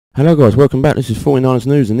Hello guys, welcome back. This is 49ers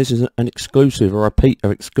News and this is an exclusive. I repeat,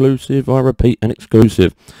 an exclusive. An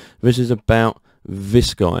exclusive. This is about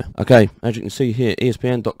this guy. Okay, as you can see here,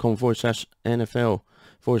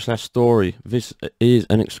 ESPN.com/NFL/story. This is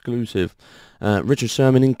an exclusive. Richard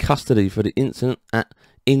Sherman in custody for the incident at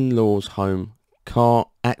in-laws home car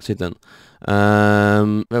accident.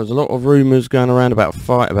 There was a lot of rumours going around about a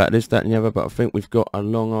fight, about this, that and the other, but I think we've got a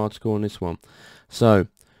long article on this one. So,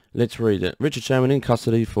 let's read it. Richard Sherman in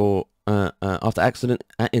custody for after accident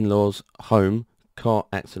at in-laws home car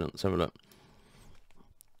accident. Let's have a look.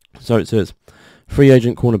 So it says, free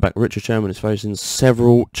agent cornerback Richard Sherman is facing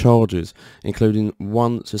several charges, including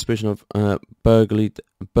one suspicion of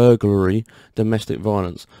burglary, domestic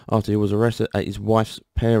violence, after he was arrested at his wife's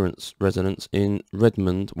parents' residence in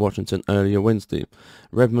Redmond, Washington, earlier Wednesday.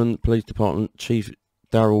 Redmond Police Department Chief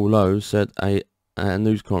Darrell Lowe said at a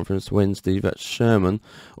news conference Wednesday that Sherman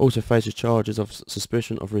also faces charges of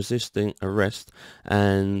suspicion of resisting arrest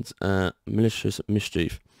and malicious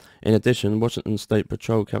mischief. In addition, Washington State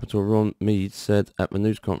Patrol Captain Ron Meade said at the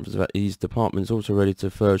news conference that his department is also ready to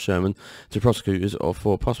refer Sherman to prosecutors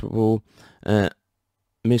for possible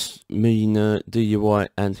misdemeanor DUI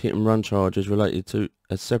and hit-and-run charges related to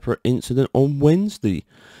a separate incident on Wednesday.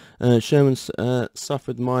 Sherman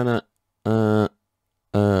suffered minor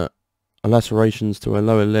lacerations to a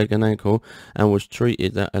lower leg and ankle and was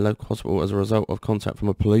treated at a local hospital as a result of contact from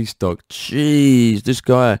a police dog. Jeez, this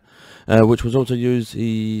guy, which was used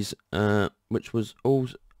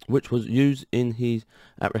in his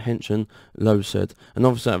apprehension, Lowe said. An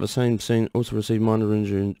officer at the same scene also received minor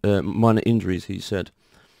injuries, he said.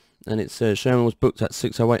 And it says Sherman was booked at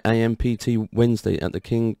 6:08 a.m. PT Wednesday at the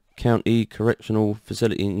King County Correctional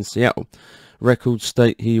Facility in Seattle. Records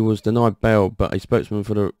state he was denied bail, but a spokesman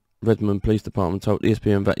for the Redmond Police Department told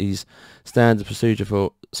ESPN that his standard procedure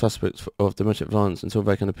for suspects of domestic violence until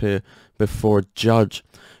they can appear before a judge.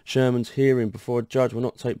 Sherman's hearing before a judge will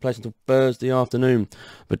not take place until Thursday afternoon.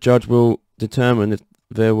 The judge will determine if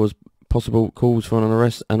there was possible cause for an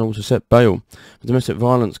arrest and also set bail. The domestic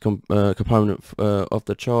violence component of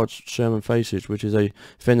the charge Sherman faces, which is a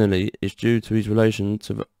felony, is due to his relation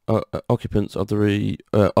to the occupants of the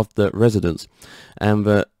residence, and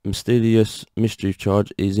the mysterious mischief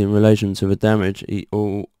charge is in relation to the damage he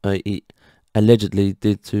allegedly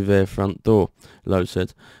did to their front door, Lowe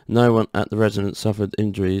said. No one at the residence suffered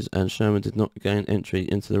injuries and Sherman did not gain entry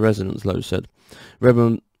into the residence, Lowe said.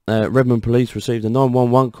 Redmond police received a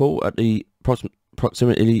 911 call at the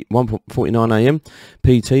approximately 1:49 a.m.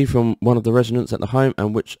 PT from one of the residents at the home,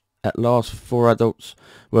 and which at last 4 adults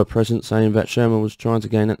were present, saying that Sherman was trying to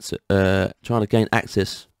gain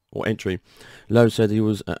access or entry. Lowe said he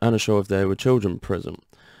was unsure if there were children present.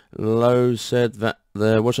 Lowe said that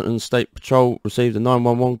the Washington State Patrol received a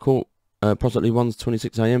 911 call approximately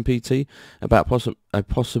 1:26 a.m. PT about a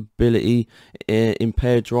possibility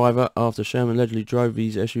impaired driver after Sherman allegedly drove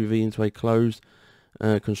his SUV into a closed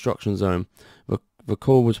construction zone. The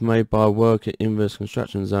call was made by a worker in this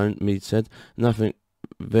construction zone, Meade said. Nothing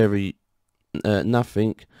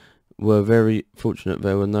were very fortunate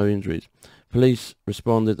there were no injuries. Police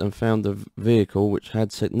responded and found the vehicle, which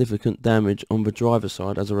had significant damage on the driver's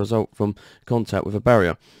side as a result from contact with a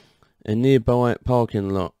barrier, a nearby parking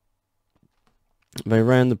lot. They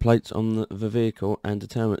ran the plates on the vehicle and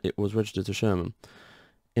determined it was registered to Sherman.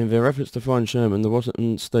 In their efforts to find Sherman, the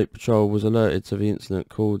Washington State Patrol was alerted to the incident,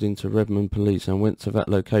 called into Redmond Police, and went to that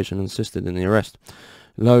location and assisted in the arrest.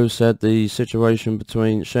 Lowe said the situation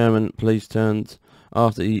between Sherman and police turned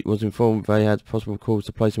after he was informed they had possible cause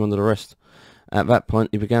to place him under arrest. At that point,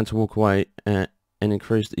 he began to walk away and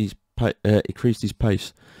increased his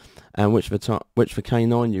pace, and which the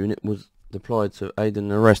K9 unit was deployed to aid in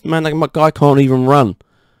the arrest. Man, my guy can't even run.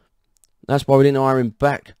 That's why we didn't hire him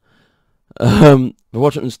back. The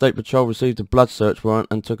Washington State Patrol received a blood search warrant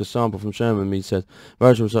and took a sample from Sherman, he said.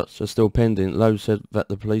 Those results are still pending. Lowe said that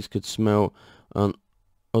the police could smell an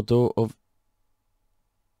odor of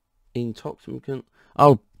intoxicant.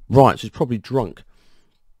 Oh, right, she's probably drunk.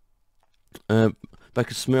 They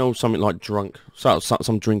could smell something like drunk,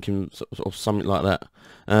 some drinking or something like that.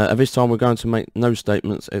 At this time, we're going to make no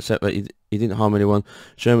statements except that he didn't harm anyone.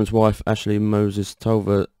 Sherman's wife, Ashley Moses, told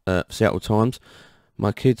the Seattle Times,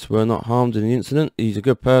 "My kids were not harmed in the incident. He's a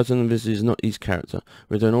good person, and this is not his character.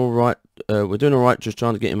 We're doing all right. Just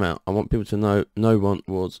trying to get him out. I want people to know no one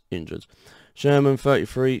was injured." Sherman,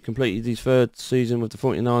 33, completed his third season with the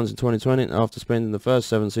 49ers in 2020 after spending the first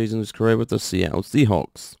 7 seasons of his career with the Seattle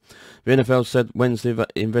Seahawks. The NFL said Wednesday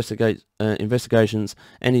that investigations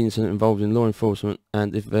any incident involved in law enforcement,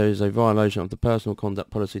 and if there is a violation of the personal conduct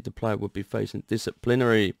policy, the player would be facing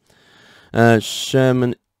disciplinary.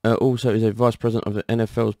 Sherman also is a vice president of the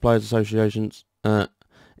NFL's Players Association's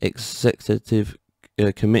executive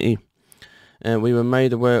committee. And we were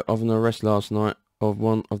made aware of an arrest last night of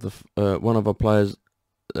one of our players,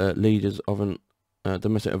 leaders of an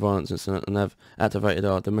domestic violence incident, and have activated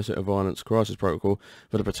our domestic violence crisis protocol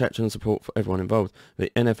for the protection and support for everyone involved.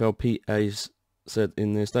 The NFLPA said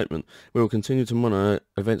in their statement, "We will continue to monitor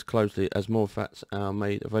events closely as more facts are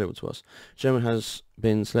made available to us." Sherman has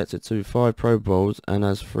been selected to 5 Pro Bowls and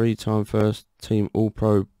has 3-time first team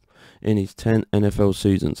All-Pro in his 10 NFL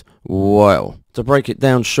seasons. Wow. To break it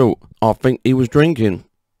down short, I think he was drinking,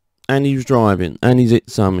 and he was driving, and he's hit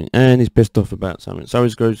something, and he's pissed off about something. So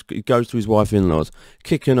he goes to his wife-in-laws,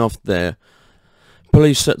 kicking off there.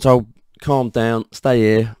 Police told, calm down, stay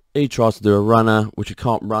here. He tries to do a runner, which he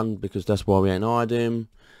can't run because that's why we ain't hired him.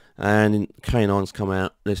 And canines come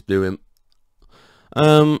out, let's do him.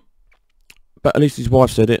 But at least his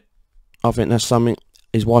wife said it. I think that's something.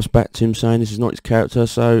 His wife's back to him saying this is not his character,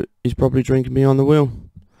 so he's probably drinking behind the wheel.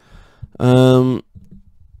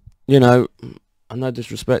 You know, no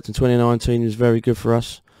disrespect, in 2019 he was very good for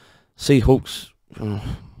us. Seahawks,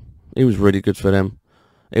 he was really good for them.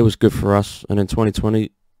 It was good for us, and in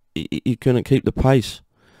 2020 he couldn't keep the pace.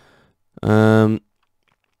 But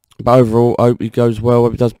overall, I hope he goes well,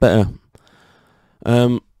 hope he does better.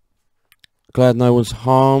 Glad no one's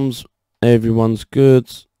harmed, everyone's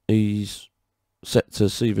good. He's set to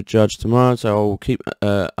see the judge tomorrow, so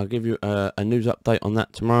I'll give you a news update on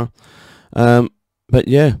that tomorrow. But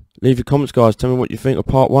yeah, leave your comments, guys. Tell me what you think of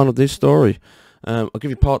part 1 of this story. I'll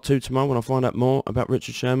give you part 2 tomorrow when I find out more about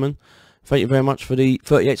Richard Sherman. Thank you very much for the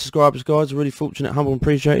 38 subscribers, guys. Really fortunate, humble, and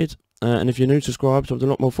appreciated. And if you're new, subscribe. So I've done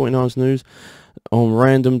a lot more 49ers news on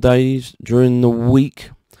random days during the week.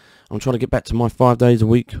 I'm trying to get back to my 5 days a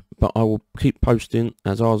week, but I will keep posting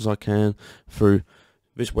as hard as I can through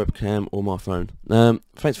this webcam or my phone.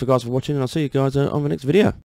 Thanks for watching, and I'll see you guys on the next video.